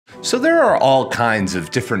So there are all kinds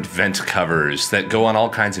of different vent covers that go on all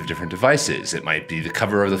kinds of different devices. It might be the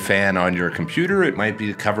cover of the fan on your computer, it might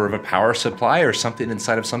be the cover of a power supply, or something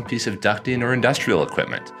inside of some piece of ducting or industrial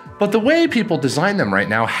equipment. But the way people design them right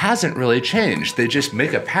now hasn't really changed. They just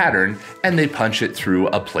make a pattern and they punch it through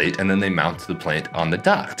a plate and then they mount the plate on the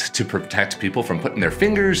duct to protect people from putting their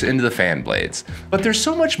fingers into the fan blades. But there's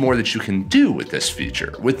so much more that you can do with this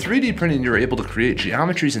feature. With 3D printing, you're able to create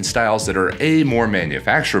geometries and styles that are more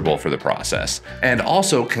manufacturable for the process, and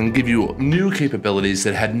also can give you new capabilities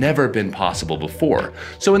that had never been possible before.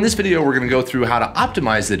 So in this video, we're going to go through how to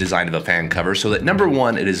optimize the design of a fan cover so that number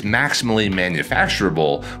one, it is maximally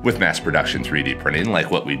manufacturable with mass production 3D printing,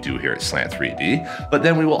 like what we do here at Slant 3D. But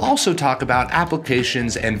then we will also talk about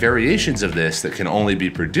applications and variations of this that can only be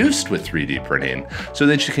produced with 3D printing so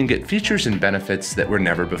that you can get features and benefits that were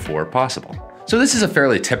never before possible. So this is a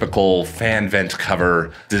fairly typical fan vent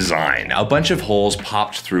cover design, a bunch of holes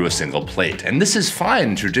popped through a single plate. And this is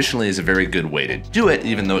fine, traditionally is a very good way to do it,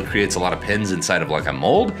 even though it creates a lot of pins inside of like a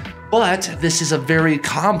mold. But this is a very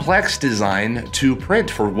complex design to print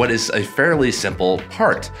for what is a fairly simple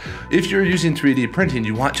part. If you're using 3D printing,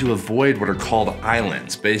 you want to avoid what are called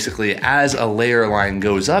islands. Basically, as a layer line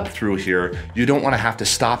goes up through here, you don't want to have to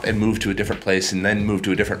stop and move to a different place and then move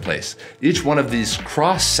to a different place. Each one of these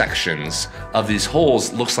cross sections of these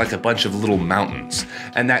holes looks like a bunch of little mountains,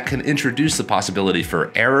 and that can introduce the possibility for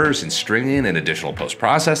errors and stringing and additional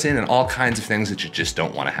post-processing and all kinds of things that you just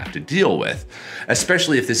don't want to have to deal with,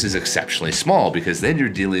 especially if this is exceptionally small, because then you're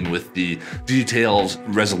dealing with the detailed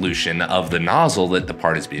resolution of the nozzle that the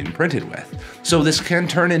part is being printed with. So this can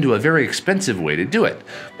turn into a very expensive way to do it.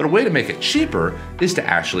 But a way to make it cheaper is to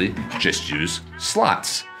actually just use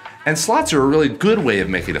slots. And slots are a really good way of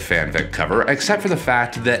making a fan vent cover, except for the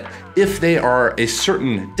fact that if they are a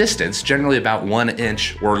certain distance, generally about 1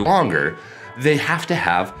 inch or longer, they have to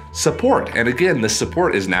have support. And again, the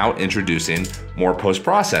support is now introducing more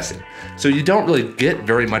post-processing. So you don't really get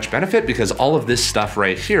very much benefit because all of this stuff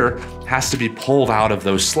right here has to be pulled out of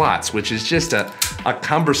those slots, which is just a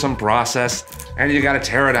cumbersome process, and you gotta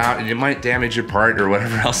tear it out and you might damage your part or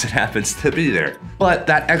whatever else it happens to be there. But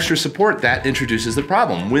that extra support, that introduces the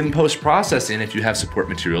problem. When post-processing, if you have support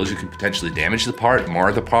materials, you can potentially damage the part,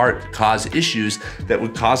 mar the part, cause issues that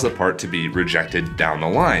would cause the part to be rejected down the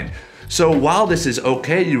line. So while this is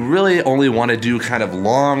okay, you really only want to do kind of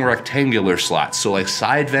long rectangular slots. So like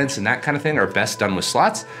side vents and that kind of thing are best done with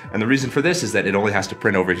slots. And the reason for this is that it only has to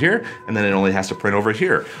print over here and then it only has to print over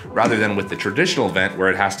here, rather than with the traditional vent where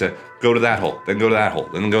it has to go to that hole, then go to that hole,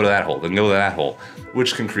 then go to that hole, then go to that hole,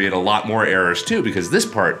 which can create a lot more errors too, because this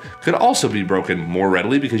part could also be broken more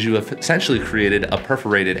readily because you have essentially created a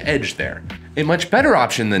perforated edge there. A much better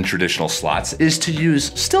option than traditional slots is to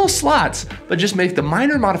use still slots, but just make the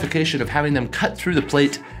minor modification of having them cut through the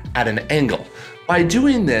plate at an angle. By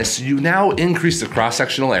doing this, you now increase the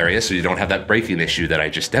cross-sectional area, so you don't have that breaking issue that I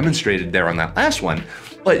just demonstrated there on that last one,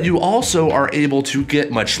 but you also are able to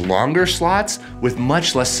get much longer slots with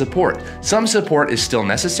much less support. Some support is still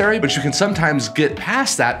necessary, but you can sometimes get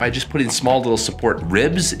past that by just putting small little support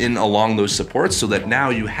ribs in along those supports so that now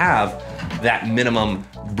you have that minimum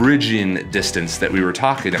bridging distance that we were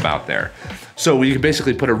talking about there. So we can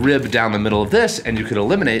basically put a rib down the middle of this and you could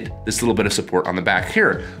eliminate this little bit of support on the back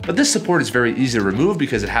here. But this support is very easy to remove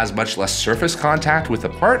because it has much less surface contact with the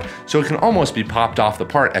part, so it can almost be popped off the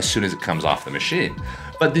part as soon as it comes off the machine.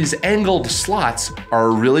 But these angled slots are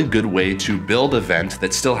a really good way to build a vent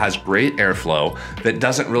that still has great airflow, that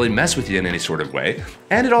doesn't really mess with you in any sort of way.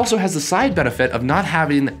 And it also has the side benefit of not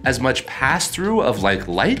having as much pass-through of like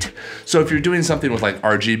light. So if you're doing something with like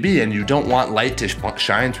RGB and you don't want light to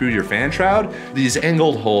shine through your fan shroud, these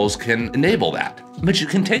angled holes can enable that. But you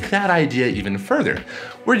can take that idea even further.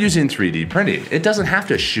 We're using 3D printing. It doesn't have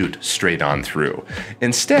to shoot straight on through.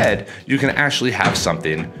 Instead, you can actually have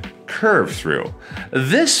something curve through.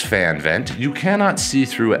 This fan vent, you cannot see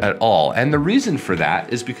through it at all. And the reason for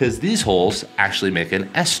that is because these holes actually make an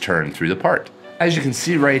S-turn through the part. As you can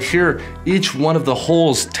see right here, each one of the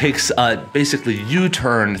holes takes a basically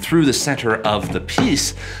U-turn through the center of the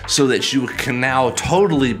piece so that you can now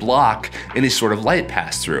totally block any sort of light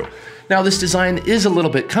pass through. Now this design is a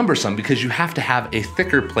little bit cumbersome because you have to have a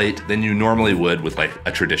thicker plate than you normally would with like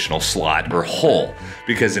a traditional slot or hole,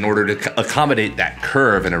 because in order to accommodate that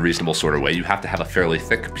curve in a reasonable sort of way, you have to have a fairly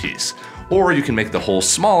thick piece. Or you can make the hole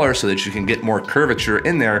smaller so that you can get more curvature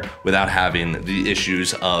in there without having the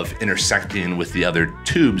issues of intersecting with the other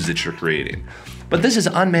tubes that you're creating. But this is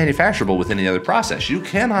unmanufacturable with any other process. You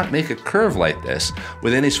cannot make a curve like this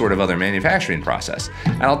with any sort of other manufacturing process.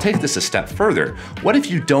 And I'll take this a step further. What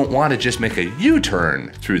if you don't want to just make a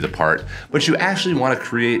U-turn through the part, but you actually want to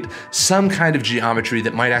create some kind of geometry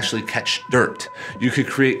that might actually catch dirt? You could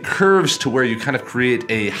create curves to where you kind of create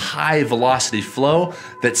a high velocity flow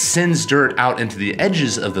that sends dirt out into the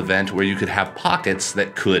edges of the vent, where you could have pockets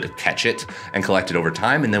that could catch it and collect it over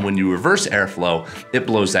time. And then when you reverse airflow, it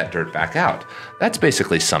blows that dirt back out. That's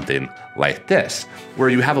basically something like this, where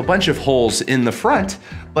you have a bunch of holes in the front,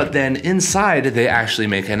 but then inside they actually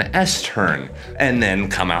make an S-turn and then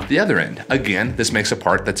come out the other end. Again, this makes a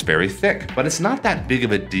part that's very thick, but it's not that big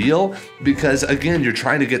of a deal because, again, you're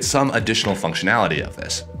trying to get some additional functionality of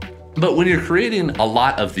this. But when you're creating a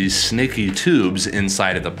lot of these snaky tubes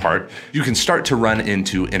inside of the part, you can start to run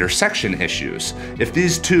into intersection issues. If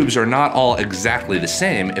these tubes are not all exactly the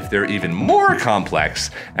same, if they're even more complex,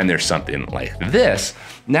 and there's something like this,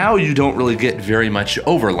 now you don't really get very much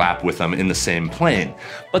overlap with them in the same plane.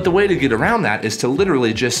 But the way to get around that is to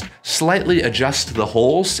literally just slightly adjust the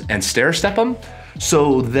holes and stair step them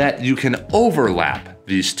so that you can overlap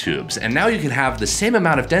these tubes. And now you can have the same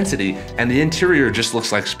amount of density and the interior just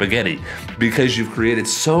looks like spaghetti because you've created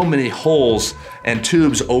so many holes and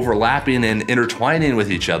tubes overlapping and intertwining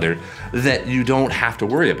with each other that you don't have to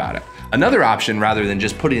worry about it. Another option, rather than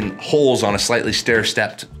just putting holes on a slightly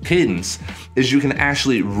stair-stepped cadence, is you can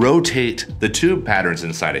actually rotate the tube patterns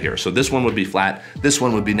inside of here. So this one would be flat, this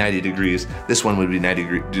one would be 90 degrees, this one would be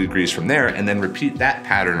 90 degrees from there, and then repeat that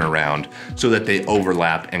pattern around so that they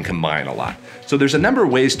overlap and combine a lot. So there's a number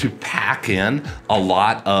of ways to pack in a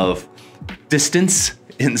lot of distance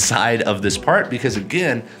inside of this part because,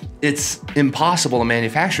 again, it's impossible to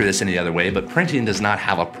manufacture this any other way, but printing does not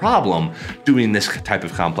have a problem doing this type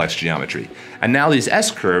of complex geometry. And now these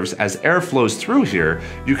S-curves, as air flows through here,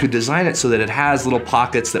 you could design it so that it has little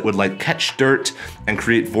pockets that would like catch dirt and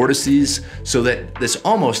create vortices so that this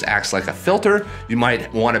almost acts like a filter. You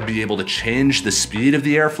might want to be able to change the speed of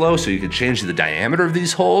the airflow so you can change the diameter of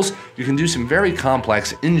these holes. You can do some very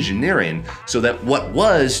complex engineering so that what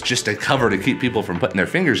was just a cover to keep people from putting their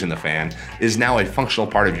fingers in the fan is now a functional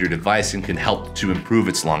part of your device and can help to improve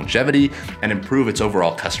its longevity and improve its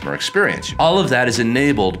overall customer experience. All of that is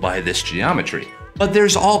enabled by this geometry. But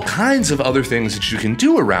there's all kinds of other things that you can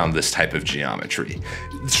do around this type of geometry.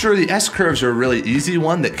 Sure, the S-curves are a really easy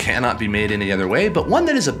one that cannot be made any other way, but one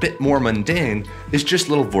that is a bit more mundane is just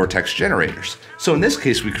little vortex generators. So in this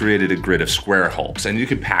case, we created a grid of square holes, and you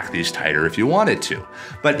could pack these tighter if you wanted to.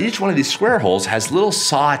 But each one of these square holes has little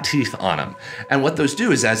saw teeth on them. And what those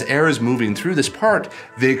do is as air is moving through this part,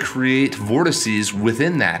 they create vortices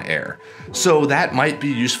within that air. So that might be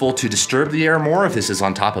useful to disturb the air more if this is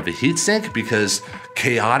on top of a heat sink, because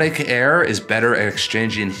chaotic air is better at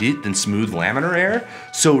exchanging heat than smooth laminar air.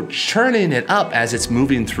 So churning it up as it's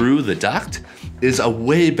moving through the duct is a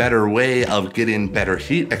way better way of getting better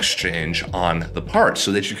heat exchange on the part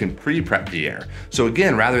so that you can pre-prep the air. So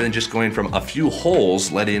again, rather than just going from a few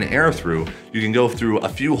holes letting air through, you can go through a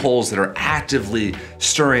few holes that are actively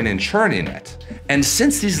stirring and churning it. And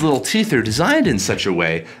since these little teeth are designed in such a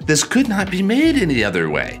way, this could not be made any other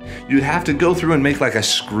way. You'd have to go through and make like a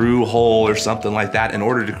screw hole or something like that in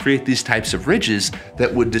order to create these types of ridges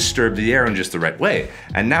that would disturb the air in just the right way.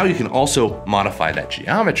 And now you can also modify that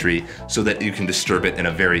geometry so that you can disturb it in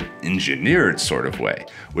a very engineered sort of way,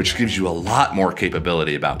 which gives you a lot more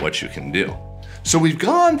capability about what you can do. So we've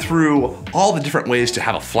gone through all the different ways to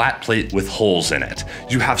have a flat plate with holes in it.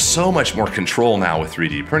 You have so much more control now with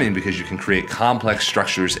 3D printing because you can create complex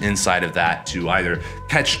structures inside of that to either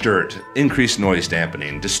catch dirt, increase noise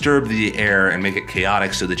dampening, disturb the air and make it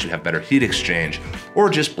chaotic so that you have better heat exchange, or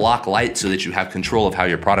just block light so that you have control of how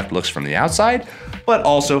your product looks from the outside. But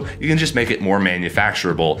also you can just make it more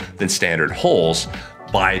manufacturable than standard holes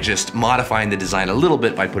by just modifying the design a little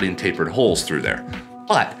bit by putting tapered holes through there.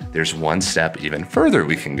 But there's one step even further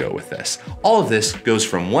we can go with this. All of this goes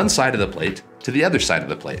from one side of the plate to the other side of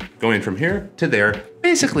the plate, going from here to there,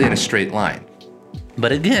 basically in a straight line.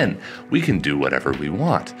 But again, we can do whatever we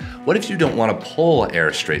want. What if you don't want to pull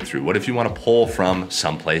air straight through? What if you want to pull from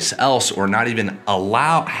someplace else or not even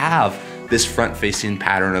have this front-facing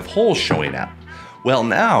pattern of holes showing up? Well,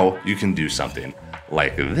 now you can do something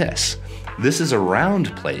like this. This is a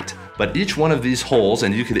round plate, but each one of these holes,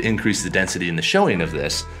 and you could increase the density in the showing of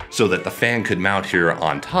this so that the fan could mount here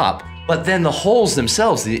on top, but then the holes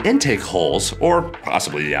themselves, the intake holes, or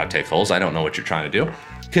possibly the outtake holes, I don't know what you're trying to do,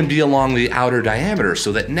 can be along the outer diameter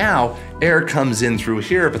so that now air comes in through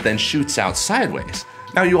here but then shoots out sideways.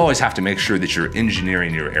 Now you always have to make sure that you're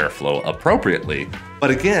engineering your airflow appropriately, But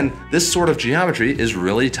again, this sort of geometry is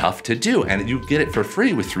really tough to do, and you get it for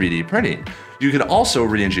free with 3D printing. You could also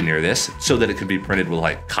re-engineer this so that it could be printed with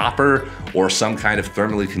like copper or some kind of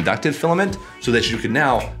thermally conductive filament, so that you can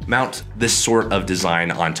now mount this sort of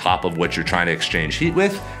design on top of what you're trying to exchange heat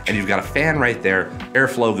with, and you've got a fan right there,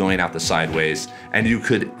 airflow going out the sideways, and you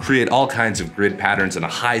could create all kinds of grid patterns and a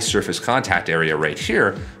high surface contact area right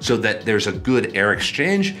here so that there's a good air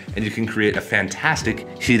exchange, and you can create a fantastic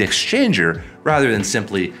heat exchanger rather than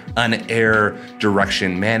simply an air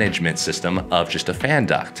direction management system of just a fan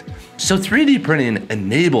duct. So 3D printing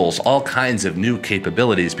enables all kinds of new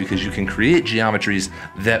capabilities because you can create geometries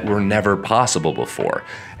that were never possible before.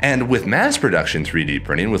 And with mass production 3D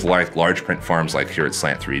printing, with large print farms like here at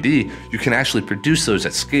Slant 3D, you can actually produce those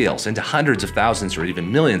at scales into hundreds of thousands or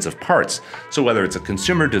even millions of parts. So whether it's a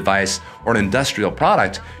consumer device or an industrial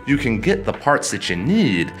product, you can get the parts that you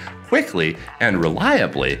need quickly and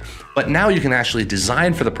reliably, but now you can actually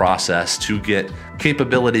design for the process to get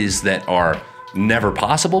capabilities that are never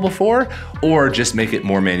possible before, or just make it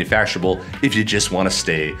more manufacturable if you just want to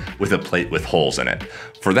stay with a plate with holes in it.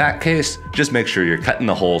 For that case, just make sure you're cutting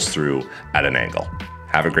the holes through at an angle.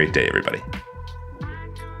 Have a great day, everybody.